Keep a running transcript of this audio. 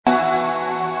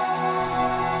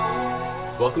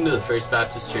Welcome to the First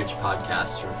Baptist Church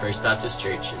podcast from First Baptist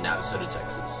Church in Navasota,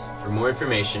 Texas. For more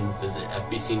information, visit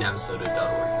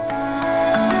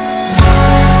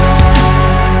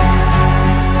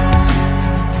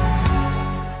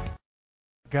fbcnavasota.org.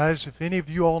 Guys, if any of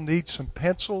you all need some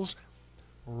pencils,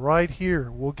 right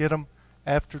here. We'll get them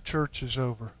after church is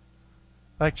over.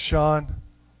 Thanks, Sean.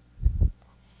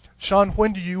 Sean,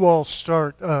 when do you all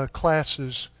start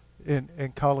classes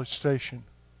in College Station?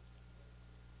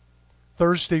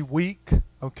 Thursday week?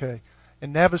 Okay.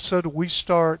 In Navasota, we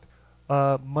start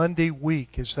Monday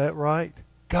week. Is that right?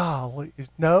 Golly.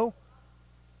 No?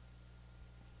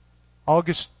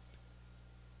 August.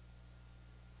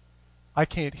 I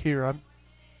can't hear. I'm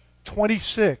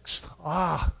 26th.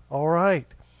 All right.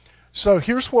 So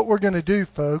here's what we're going to do,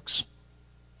 folks.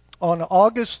 On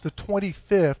August the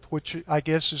 25th, which I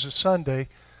guess is a Sunday,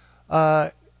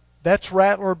 that's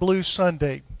Rattler Blue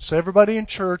Sunday. So everybody in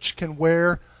church can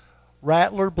wear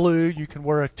Rattler Blue. You can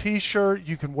wear a T-shirt.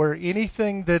 You can wear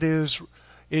anything it is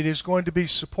going to be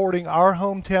supporting our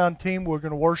hometown team. We're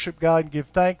going to worship God and give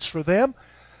thanks for them.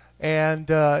 And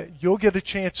you'll get a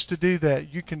chance to do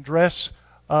that. You can dress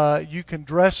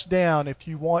down if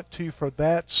you want to for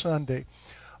that Sunday.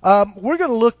 We're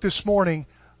going to look this morning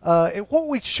at what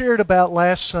we shared about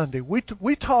last Sunday.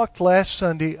 We talked last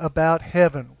Sunday about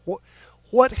heaven,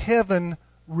 what heaven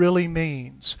really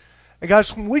means. And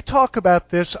guys, when we talk about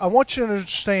this, I want you to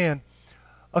understand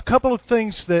a couple of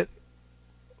things that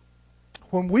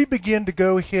when we begin to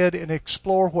go ahead and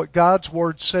explore what God's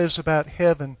Word says about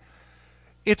heaven,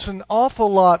 it's an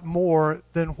awful lot more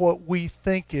than what we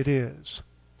think it is.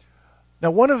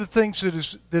 Now, one of the things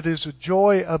that is a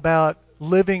joy about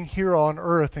living here on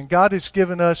earth, and God has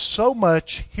given us so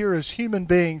much here as human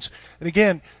beings, and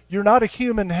again, you're not a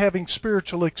human having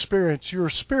spiritual experience, you're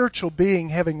a spiritual being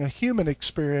having a human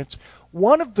experience.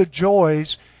 One of the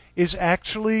joys is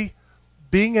actually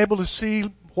being able to see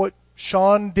what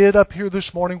Sean did up here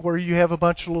this morning, where you have a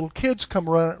bunch of little kids come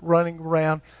running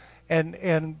around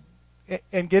and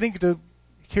getting to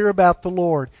hear about the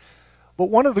Lord.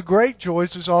 But one of the great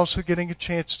joys is also getting a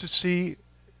chance to see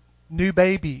new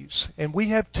babies. And we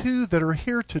have two that are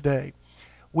here today.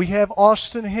 We have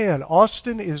Austin Head.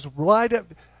 Austin is right up.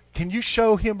 Can you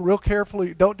show him real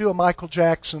carefully? Don't do a Michael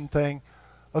Jackson thing.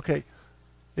 Okay.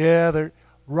 Yeah, they're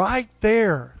right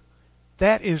there.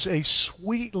 That is a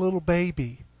sweet little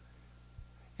baby.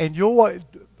 And you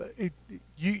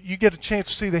get a chance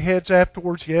to see the heads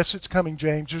afterwards. Yes, it's coming,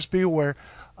 James. Just be aware.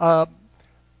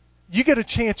 You get a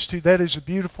chance to. That is a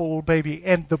beautiful little baby.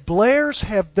 And the Blairs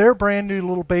have their brand new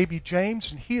little baby,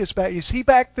 James, and he is back. Is he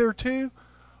back there too?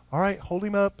 All right, hold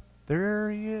him up. There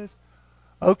he is.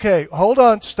 Okay, hold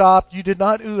on, stop. You did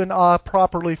not ooh and ah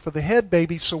properly for the head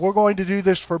baby, so we're going to do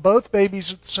this for both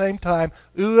babies at the same time.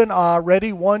 Ooh and ah.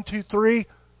 Ready? 1, 2, 3.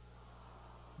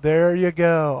 There you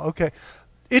go. Okay.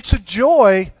 It's a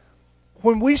joy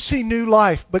when we see new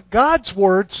life, but God's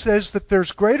Word says that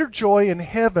there's greater joy in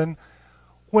heaven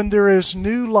when there is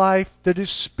new life that is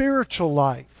spiritual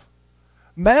life.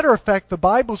 Matter of fact, the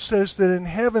Bible says that in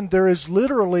heaven there is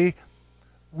literally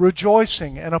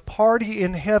rejoicing and a party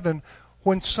in heaven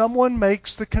when someone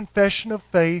makes the confession of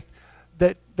faith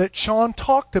that Sean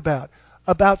talked about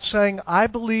saying, I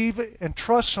believe and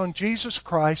trust on Jesus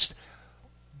Christ.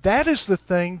 That is the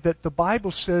thing that the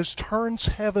Bible says turns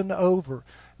heaven over.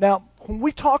 Now, when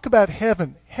we talk about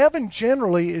heaven, heaven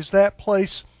generally is that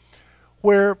place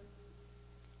where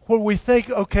we think,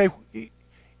 okay,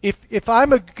 if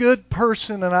I'm a good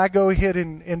person and I go ahead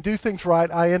and do things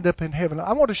right, I end up in heaven.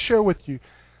 I want to share with you,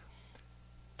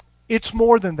 it's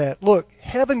more than that. Look,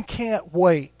 heaven can't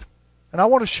wait. And I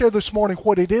want to share this morning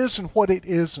what it is and what it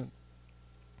isn't.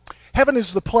 Heaven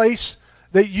is the place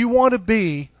that you want to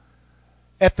be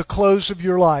at the close of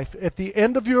your life. At the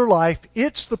end of your life,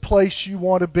 it's the place you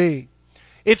want to be.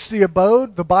 It's the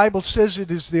abode. The Bible says it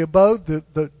is the abode,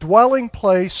 the dwelling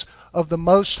place of the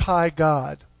Most High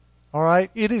God. All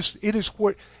right? It is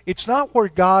where, it's not where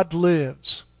God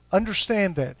lives.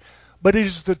 Understand that. But it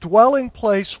is the dwelling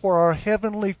place where our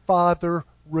Heavenly Father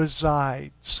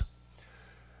resides.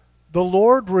 The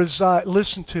Lord resides.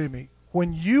 Listen to me.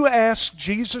 When you ask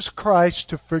Jesus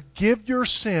Christ to forgive your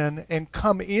sin and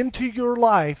come into your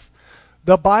life,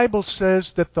 the Bible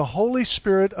says that the Holy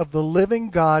Spirit of the living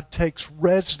God takes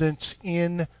residence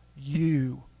in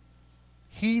you.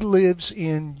 He lives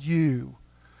in you.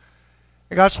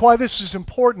 And that's why this is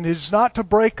important. It is not to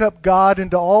break up God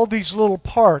into all these little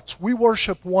parts. We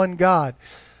worship one God.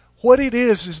 What it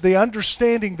is the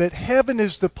understanding that heaven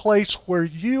is the place where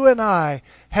you and I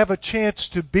have a chance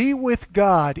to be with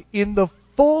God in the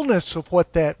fullness of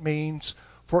what that means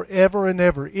forever and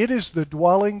ever. It is the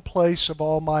dwelling place of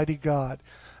Almighty God.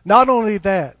 Not only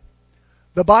that,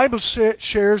 the Bible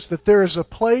shares that there is a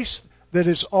place that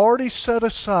is already set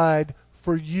aside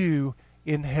for you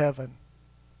in heaven.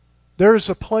 There is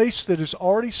a place that is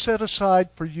already set aside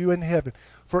for you in heaven.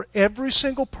 For every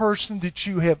single person that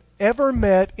you have ever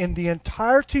met in the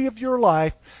entirety of your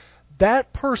life,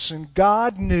 that person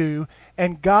God knew,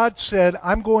 and God said,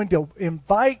 I'm going to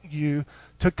invite you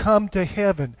to come to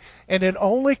heaven. And it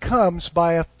only comes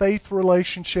by a faith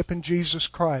relationship in Jesus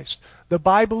Christ. The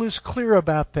Bible is clear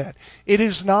about that. It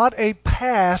is not a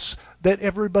pass that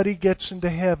everybody gets into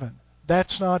heaven.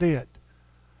 That's not it.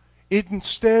 It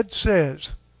instead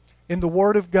says in the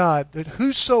Word of God that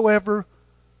whosoever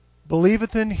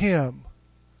believeth in Him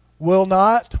will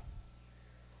not,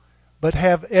 but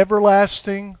have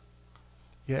everlasting,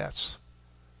 yes,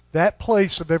 that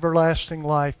place of everlasting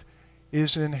life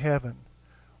is in heaven.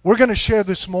 We're going to share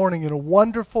this morning in a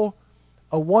wonderful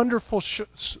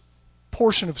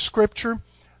portion of Scripture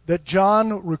that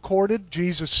John recorded,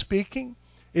 Jesus speaking.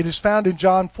 It is found in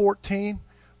John 14,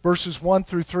 verses 1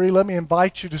 through 3. Let me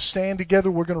invite you to stand together.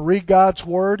 We're going to read God's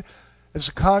Word. As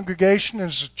a congregation,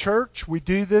 as a church, we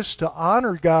do this to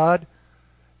honor God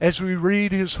as we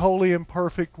read His holy and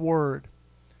perfect Word.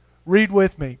 Read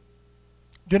with me.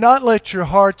 Do not let your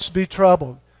hearts be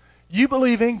troubled. You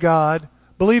believe in God,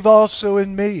 believe also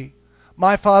in me.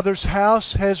 My Father's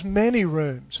house has many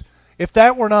rooms. If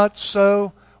that were not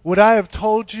so, would I have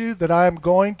told you that I am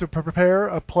going to prepare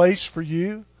a place for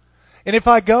you? And if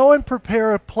I go and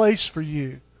prepare a place for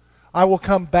you, I will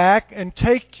come back and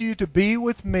take you to be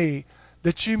with me,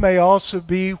 that you may also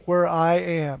be where I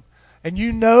am. And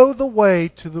you know the way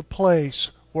to the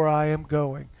place where I am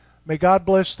going. May God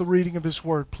bless the reading of His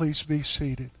Word. Please be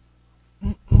seated.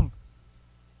 I'm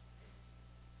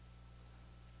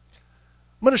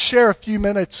going to share a few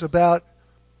minutes about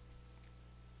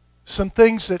some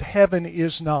things that heaven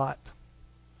is not.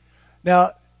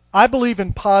 Now, I believe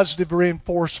in positive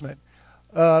reinforcement.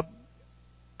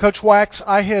 Coach Wax,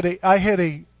 I had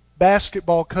a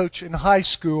basketball coach in high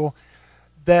school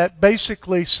that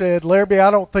basically said, Larry,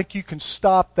 I don't think you can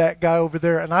stop that guy over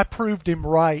there. And I proved him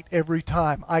right every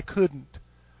time. I couldn't.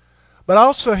 But I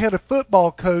also had a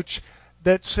football coach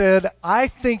that said, I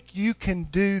think you can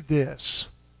do this.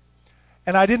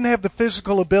 And I didn't have the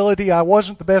physical ability. I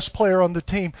wasn't the best player on the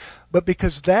team. But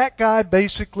because that guy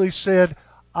basically said,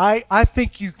 I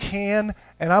think you can,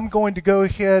 and I'm going to go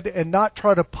ahead and not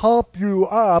try to pump you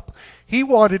up. He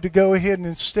wanted to go ahead and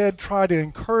instead try to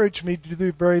encourage me to do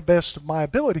the very best of my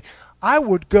ability. I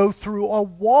would go through a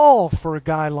wall for a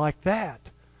guy like that.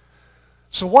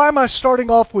 So why am I starting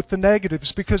off with the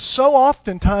negatives? Because so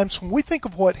oftentimes when we think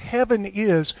of what heaven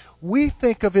is, we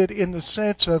think of it in the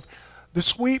sense of the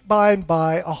sweet by and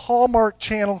by, a Hallmark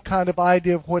Channel kind of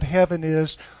idea of what heaven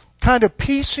is, kind of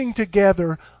piecing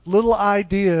together little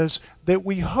ideas that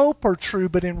we hope are true,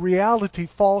 but in reality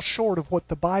fall short of what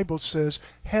the Bible says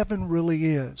heaven really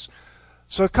is.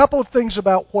 So a couple of things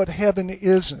about what heaven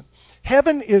isn't.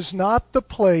 Heaven is not the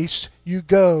place you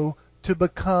go to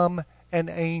become an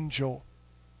angel.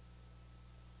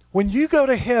 When you go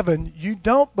to heaven, you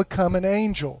don't become an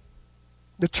angel.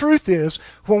 The truth is,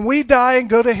 when we die and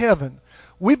go to heaven,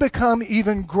 we become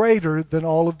even greater than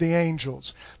all of the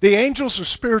angels. The angels are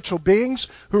spiritual beings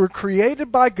who are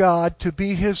created by God to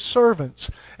be His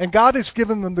servants. And God has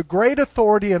given them the great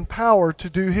authority and power to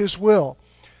do His will.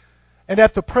 And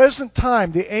at the present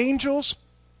time, the angels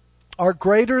are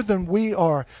greater than we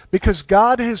are because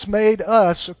God has made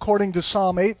us, according to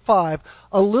Psalm 8:5,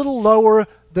 a little lower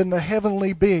than the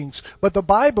heavenly beings. But the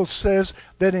Bible says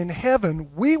that in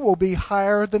heaven we will be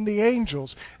higher than the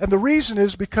angels. And the reason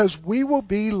is because we will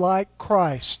be like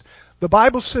Christ. The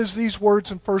Bible says these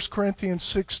words in 1 Corinthians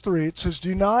 6:3. It says, Do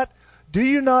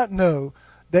you not know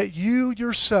that you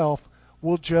yourself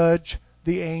will judge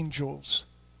the angels?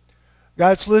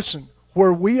 Guys, listen,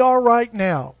 where we are right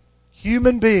now,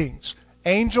 human beings,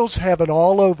 angels have it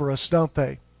all over us, don't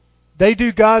they? They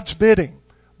do God's bidding,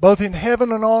 both in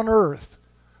heaven and on earth.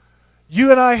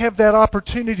 You and I have that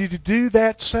opportunity to do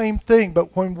that same thing.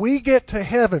 But when we get to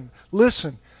heaven,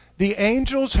 listen, the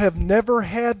angels have never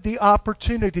had the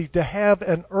opportunity to have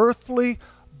an earthly,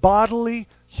 bodily,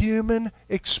 human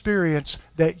experience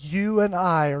that you and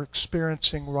I are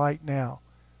experiencing right now.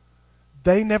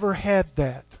 They never had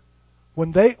that.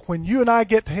 When you and I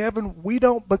get to heaven, we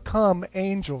don't become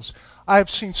angels. I have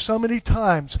seen so many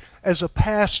times as a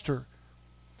pastor,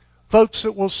 folks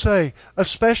that will say,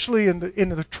 especially in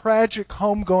the tragic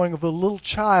homegoing of a little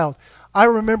child, I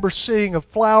remember seeing a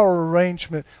flower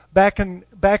arrangement back in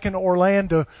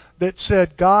Orlando that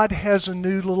said, God has a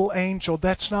new little angel.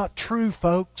 That's not true,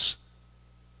 folks.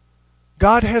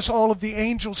 God has all of the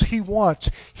angels He wants.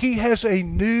 He has a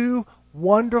new,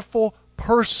 wonderful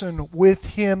person with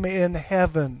Him in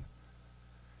heaven.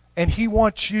 And He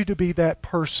wants you to be that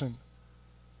person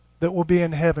that will be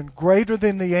in heaven, greater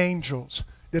than the angels.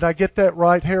 Did I get that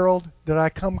right, Harold? Did I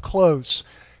come close?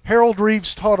 Harold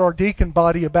Reeves taught our deacon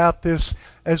body about this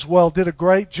as well, did a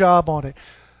great job on it.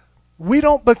 We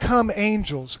don't become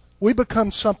angels. We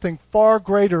become something far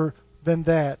greater than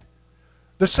that.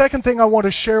 The second thing I want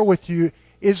to share with you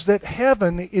is that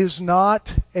heaven is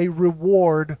not a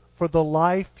reward for the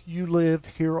life you live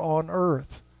here on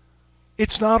earth.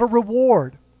 It's not a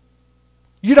reward.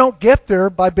 You don't get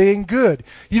there by being good.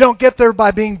 You don't get there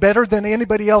by being better than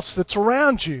anybody else that's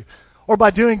around you or by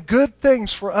doing good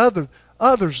things for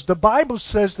others. The Bible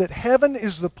says that heaven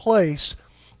is the place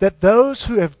that those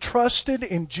who have trusted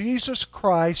in Jesus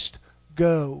Christ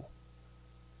go.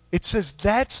 It says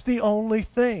that's the only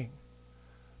thing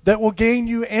that will gain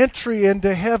you entry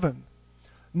into heaven.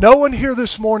 No one here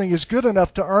this morning is good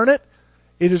enough to earn it.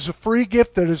 It is a free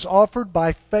gift that is offered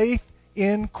by faith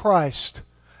in Christ.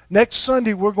 Next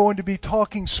Sunday, we're going to be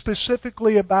talking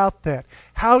specifically about that.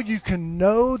 How you can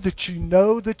know that you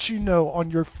know that you know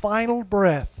on your final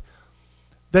breath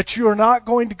that you are not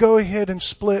going to go ahead and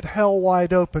split hell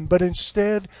wide open, but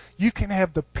instead you can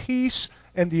have the peace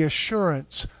and the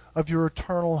assurance of your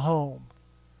eternal home.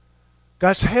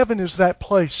 Guys, heaven is that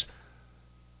place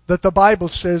that the Bible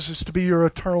says is to be your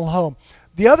eternal home.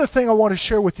 The other thing I want to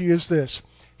share with you is this.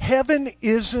 Heaven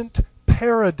isn't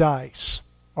paradise.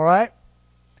 All right?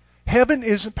 Heaven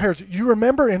isn't paradise. You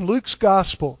remember in Luke's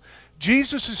gospel,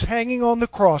 Jesus is hanging on the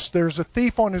cross. There's a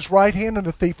thief on His right hand and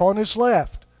a thief on His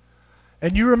left.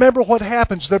 And you remember what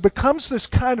happens. There becomes this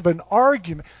kind of an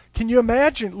argument. Can you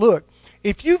imagine? Look,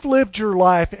 if you've lived your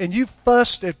life and you've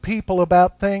fussed at people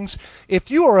about things,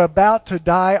 if you are about to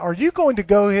die, are you going to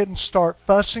go ahead and start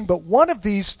fussing? But one of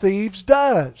these thieves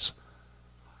does.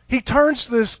 He turns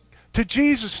to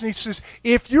Jesus and he says,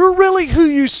 if you're really who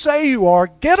you say you are,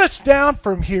 get us down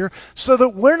from here so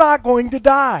that we're not going to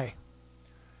die.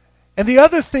 And the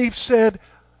other thief said,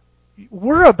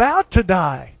 we're about to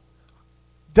die.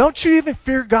 Don't you even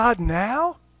fear God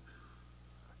now?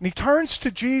 And he turns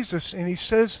to Jesus and he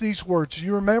says these words.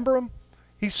 You remember them?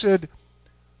 He said,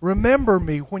 remember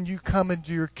me when you come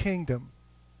into your kingdom.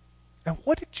 And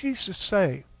what did Jesus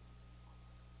say?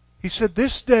 He said,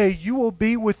 this day you will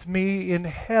be with me in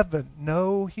heaven.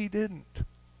 No, He didn't.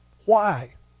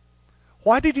 Why?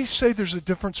 Why did He say there's a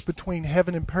difference between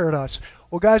heaven and paradise?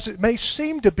 Well, guys, it may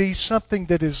seem to be something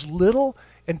that is little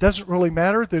and doesn't really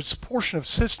matter. There's a portion of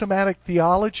systematic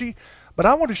theology. But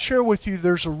I want to share with you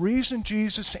there's a reason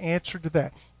Jesus answered to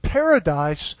that.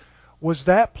 Paradise was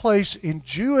that place in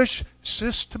Jewish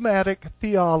systematic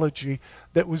theology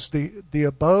that was the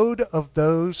abode of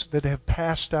those that have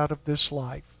passed out of this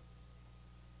life.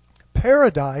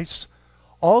 Paradise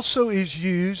also is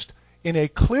used in a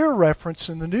clear reference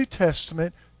in the New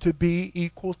Testament to be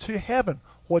equal to heaven.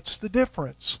 What's the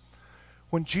difference?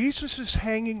 When Jesus is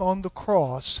hanging on the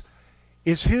cross,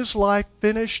 is His life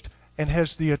finished and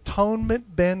has the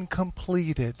atonement been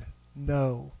completed?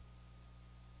 No.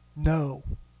 No.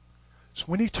 So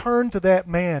when He turned to that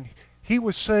man, He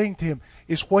was saying to him,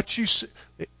 is what you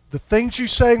the things you're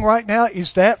saying right now,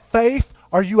 is that faith?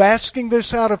 Are you asking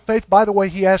this out of faith? By the way,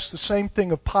 He asked the same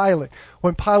thing of Pilate.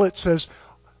 When Pilate says,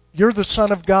 you're the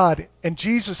Son of God, and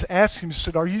Jesus asked him, He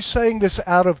said, are you saying this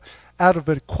out of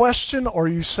a question, or are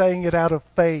you saying it out of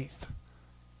faith?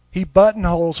 He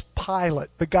buttonholes Pilate,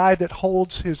 the guy that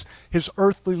holds his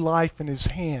earthly life in his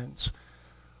hands.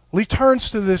 Well, he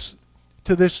turns to this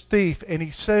thief and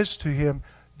he says to him,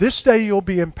 this day you'll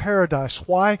be in paradise.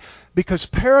 Why? Because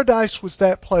paradise was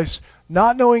that place,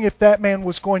 not knowing if that man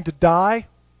was going to die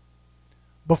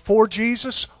before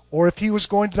Jesus or if he was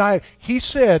going to die. He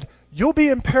said, you'll be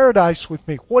in paradise with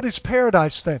me. What is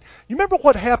paradise then? You remember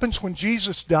what happens when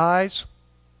Jesus dies?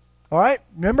 All right?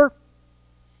 Remember?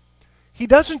 He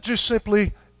doesn't just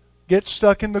simply get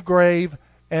stuck in the grave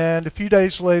and a few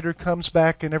days later comes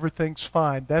back and everything's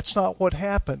fine. That's not what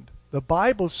happened. The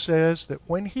Bible says that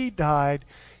when He died,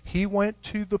 He went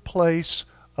to the place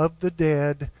of the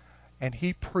dead and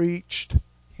He preached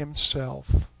Himself.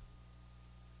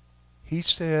 He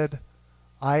said,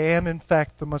 I am in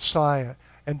fact the Messiah.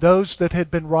 And those that had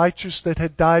been righteous, that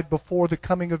had died before the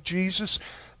coming of Jesus,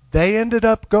 they ended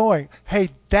up going,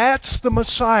 hey, that's the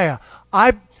Messiah.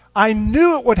 I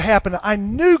knew it would happen. I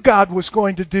knew God was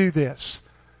going to do this.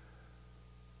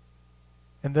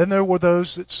 And then there were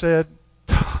those that said,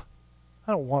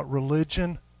 I don't want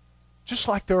religion. Just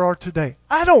like there are today.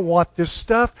 I don't want this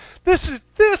stuff.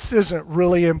 This isn't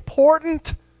really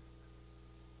important.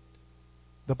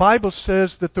 The Bible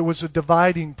says that there was a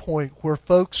dividing point where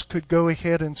folks could go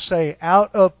ahead and say,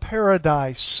 out of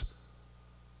paradise,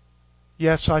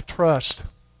 yes, I trust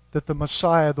that the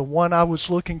Messiah, the one I was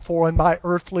looking for in my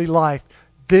earthly life,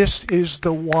 this is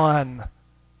the one.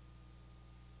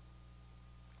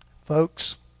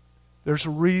 Folks, there's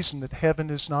a reason that heaven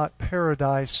is not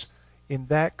paradise in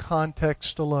that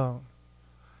context alone.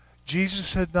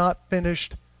 Jesus had not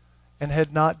finished and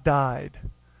had not died.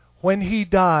 When He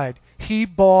died, He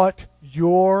bought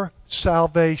your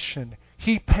salvation.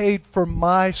 He paid for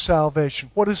my salvation.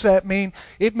 What does that mean?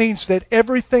 It means that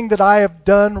everything that I have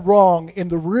done wrong in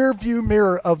the rearview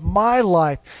mirror of my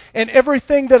life, and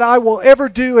everything that I will ever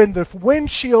do in the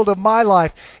windshield of my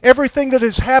life, everything that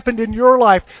has happened in your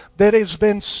life that has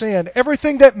been sin,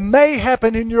 everything that may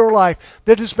happen in your life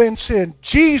that has been sin,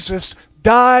 Jesus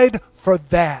died for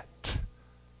that.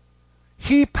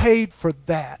 He paid for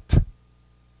that.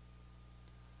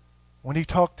 When He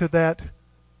talked to that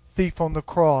thief on the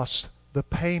cross, the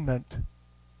payment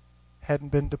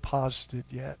hadn't been deposited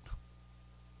yet.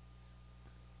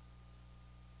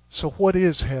 So what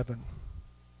is heaven?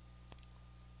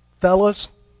 Fellas,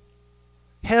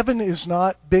 heaven is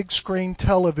not big screen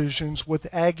televisions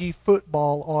with Aggie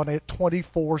football on it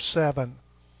 24/7.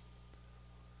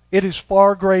 It is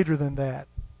far greater than that.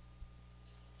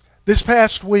 This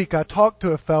past week I talked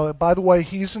to a fellow, by the way,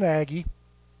 he's an Aggie,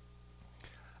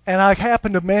 and I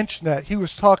happened to mention that. He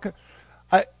was talking,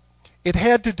 it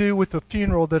had to do with a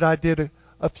funeral that I did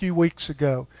a few weeks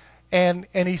ago. And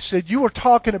he said, you were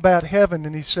talking about heaven.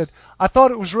 And he said, I thought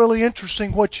it was really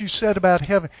interesting what you said about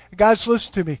heaven. Guys,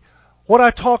 listen to me. What I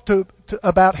talked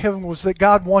about heaven was that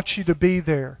God wants you to be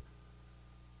there.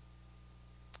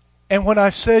 And when I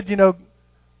said,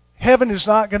 heaven is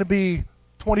not going to be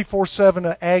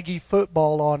 24/7 Aggie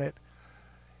football on it.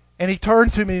 And he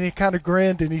turned to me and he kind of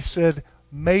grinned and he said,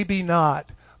 maybe not.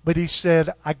 But he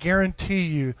said, I guarantee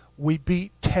you, we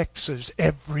beat Texas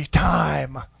every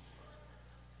time.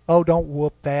 Oh, don't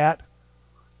whoop that.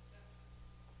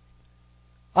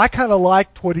 I kind of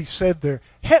liked what he said there.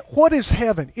 What is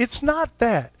heaven? It's not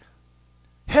that.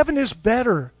 Heaven is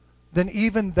better than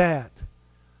even that.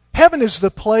 Heaven is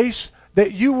the place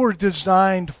that you were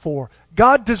designed for.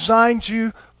 God designed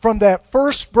you from that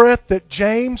first breath that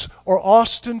James or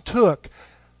Austin took.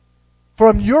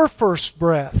 From your first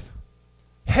breath.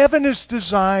 Heaven is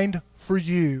designed for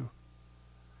you.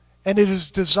 And you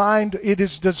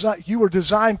were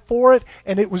designed for it,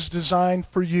 and it was designed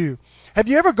for you. Have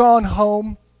you ever gone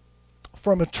home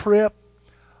from a trip,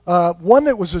 one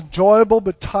that was enjoyable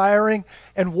but tiring,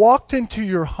 and walked into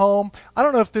your home? I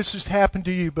don't know if this has happened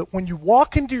to you, but when you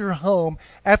walk into your home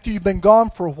after you've been gone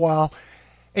for a while,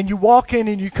 and you walk in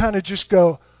and you kind of just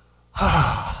go,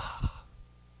 ah.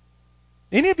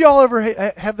 Any of y'all ever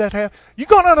have that happen? You've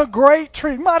gone on a great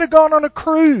trip. You might have gone on a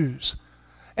cruise.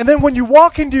 And then when you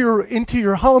walk into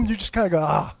your home, you just kind of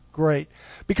go, great.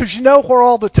 Because you know where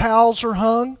all the towels are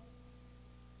hung.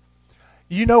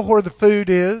 You know where the food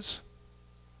is.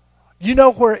 You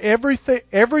know where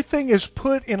everything is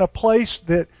put in a place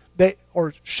that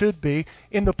or should be,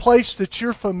 in the place that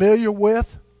you're familiar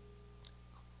with.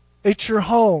 It's your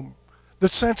home. The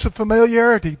sense of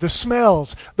familiarity, the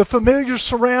smells, the familiar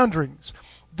surroundings.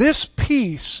 This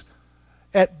peace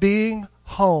at being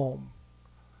home.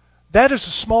 That is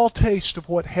a small taste of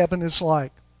what heaven is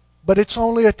like. But it's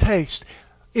only a taste.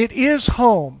 It is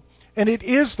home, and it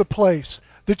is the place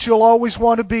that you'll always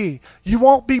want to be. You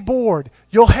won't be bored.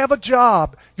 You'll have a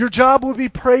job. Your job will be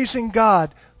praising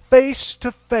God face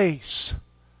to face.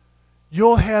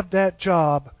 You'll have that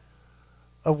job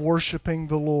of worshiping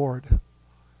the Lord.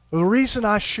 The reason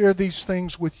I share these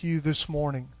things with you this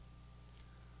morning,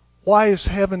 why is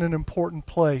heaven an important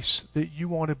place that you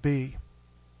want to be?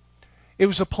 It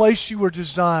was a place you were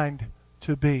designed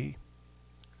to be.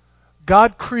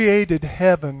 God created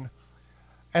heaven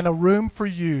and a room for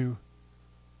you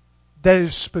that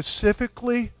is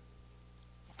specifically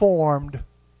formed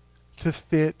to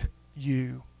fit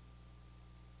you.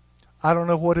 I don't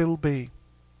know what it'll be.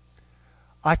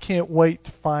 I can't wait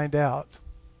to find out.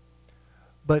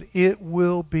 But it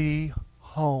will be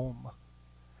home.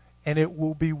 And it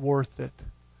will be worth it. I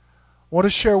want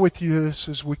to share with you this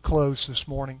as we close this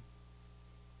morning.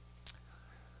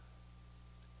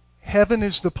 Heaven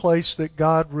is the place that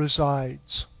God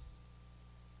resides.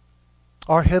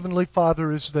 Our Heavenly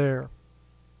Father is there.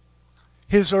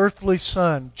 His earthly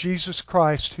Son, Jesus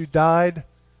Christ, who died,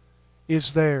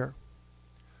 is there.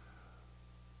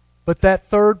 But that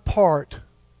third part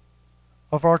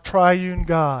of our triune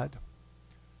God,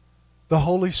 the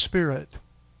Holy Spirit.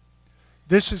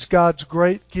 This is God's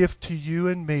great gift to you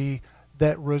and me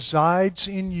that resides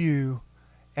in you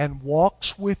and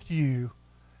walks with you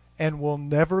and will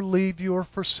never leave you or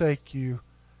forsake you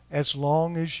as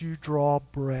long as you draw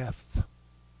breath.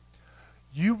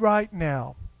 You right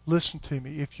now, listen to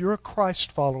me, if you're a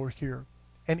Christ follower here,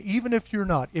 and even if you're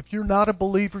not a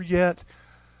believer yet,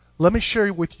 let me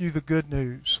share with you the good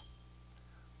news.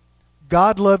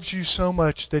 God loves you so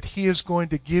much that He is going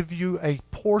to give you a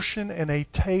portion and a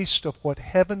taste of what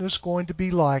heaven is going to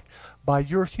be like by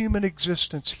your human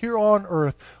existence here on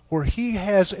earth, where He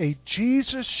has a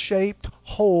Jesus-shaped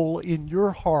hole in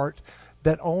your heart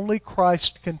that only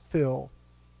Christ can fill.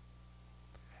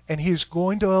 And He is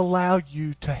going to allow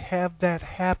you to have that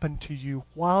happen to you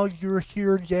while you're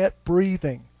here yet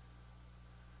breathing.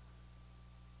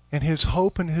 And His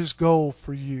hope and His goal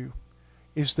for you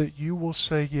is that you will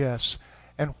say yes.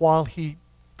 And while He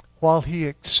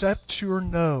accepts your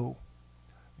no,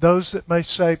 those that may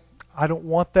say, I don't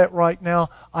want that right now,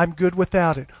 I'm good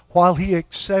without it. While He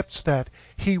accepts that,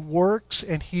 He works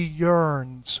and He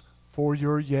yearns for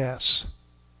your yes.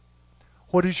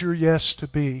 What is your yes to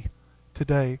be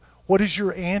today? What is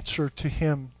your answer to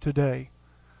Him today?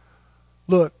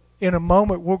 Look, in a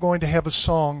moment we're going to have a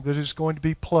song that is going to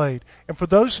be played. And for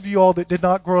those of you all that did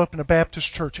not grow up in a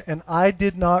Baptist church, and I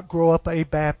did not grow up a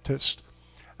Baptist,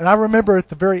 and I remember at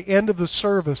the very end of the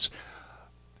service,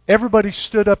 everybody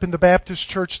stood up in the Baptist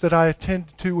church that I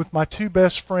attended to with my two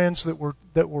best friends that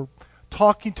were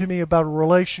talking to me about a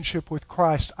relationship with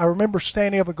Christ. I remember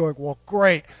standing up and going, well,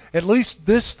 great, at least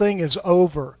this thing is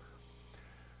over.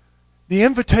 The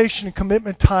invitation and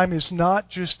commitment time is not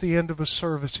just the end of a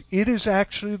service. It is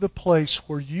actually the place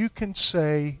where you can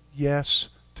say yes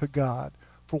to God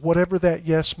for whatever that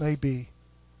yes may be.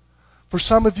 For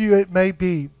some of you, it may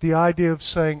be the idea of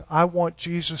saying, I want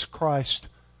Jesus Christ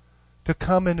to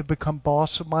come in and become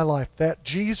boss of my life. That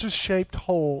Jesus-shaped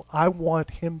hole, I want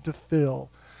Him to fill.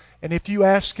 And if you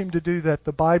ask Him to do that,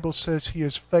 the Bible says He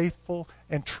is faithful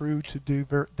and true to do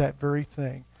that very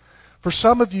thing. For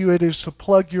some of you, it is to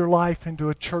plug your life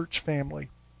into a church family.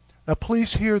 Now,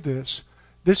 please hear this.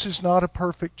 This is not a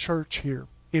perfect church here.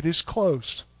 It is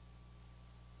close.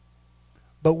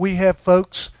 But we have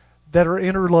folks that are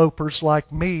interlopers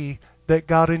like me that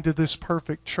got into this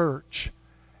perfect church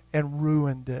and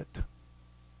ruined it.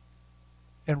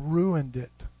 And ruined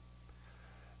it.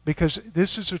 Because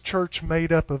this is a church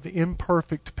made up of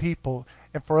imperfect people.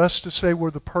 And for us to say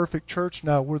we're the perfect church,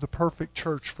 no, we're the perfect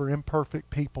church for imperfect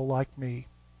people like me.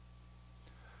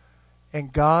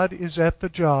 And God is at the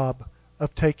job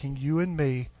of taking you and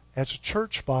me as a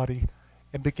church body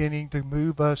and beginning to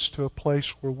move us to a place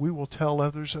where we will tell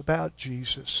others about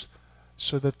Jesus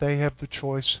so that they have the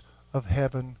choice of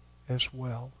heaven as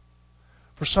well.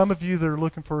 For some of you that are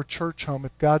looking for a church home,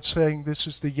 if God's saying this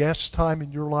is the yes time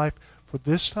in your life for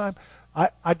this time,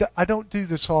 I don't do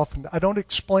this often. I don't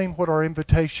explain what our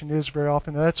invitation is very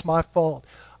often. That's my fault.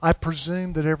 I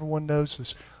presume that everyone knows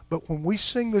this. But when we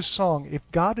sing this song, if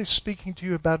God is speaking to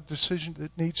you about a decision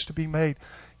that needs to be made,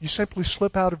 you simply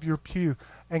slip out of your pew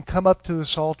and come up to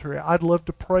this altar. I'd love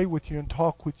to pray with you and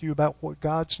talk with you about what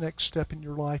God's next step in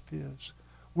your life is.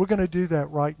 We're going to do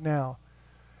that right now.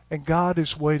 And God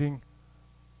is waiting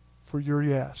for your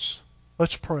yes.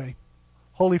 Let's pray.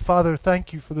 Holy Father,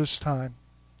 thank you for this time.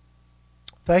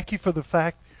 Thank you for the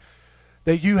fact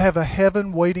that you have a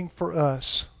heaven waiting for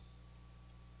us.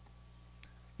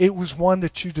 It was one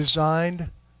that you designed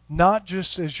not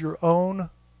just as your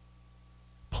own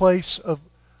place of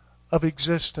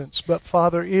existence, but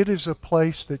Father, it is a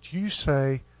place that you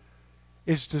say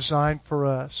is designed for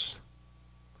us.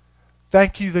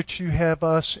 Thank you that you have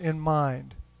us in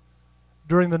mind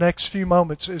during the next few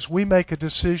moments as we make a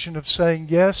decision of saying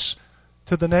yes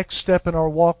to the next step in our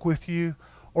walk with you,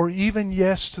 or even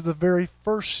yes to the very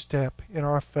first step in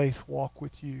our faith walk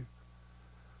with you.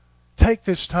 Take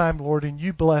this time, Lord, and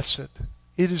you bless it.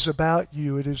 It is about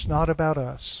you. It is not about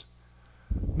us.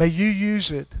 May you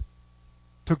use it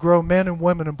to grow men and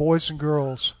women and boys and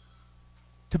girls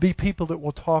to be people that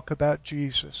will talk about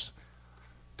Jesus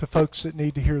to folks that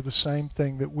need to hear the same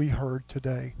thing that we heard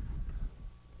today.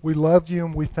 We love you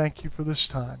and we thank you for this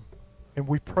time. And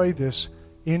we pray this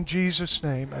in Jesus'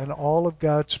 name, and all of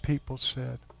God's people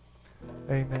said,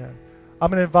 amen. I'm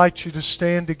going to invite you to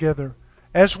stand together.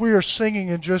 As we are singing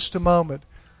in just a moment,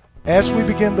 as we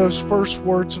begin those first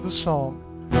words of the song,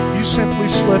 you simply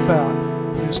slip out.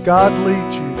 As God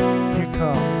leads you, you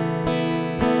come.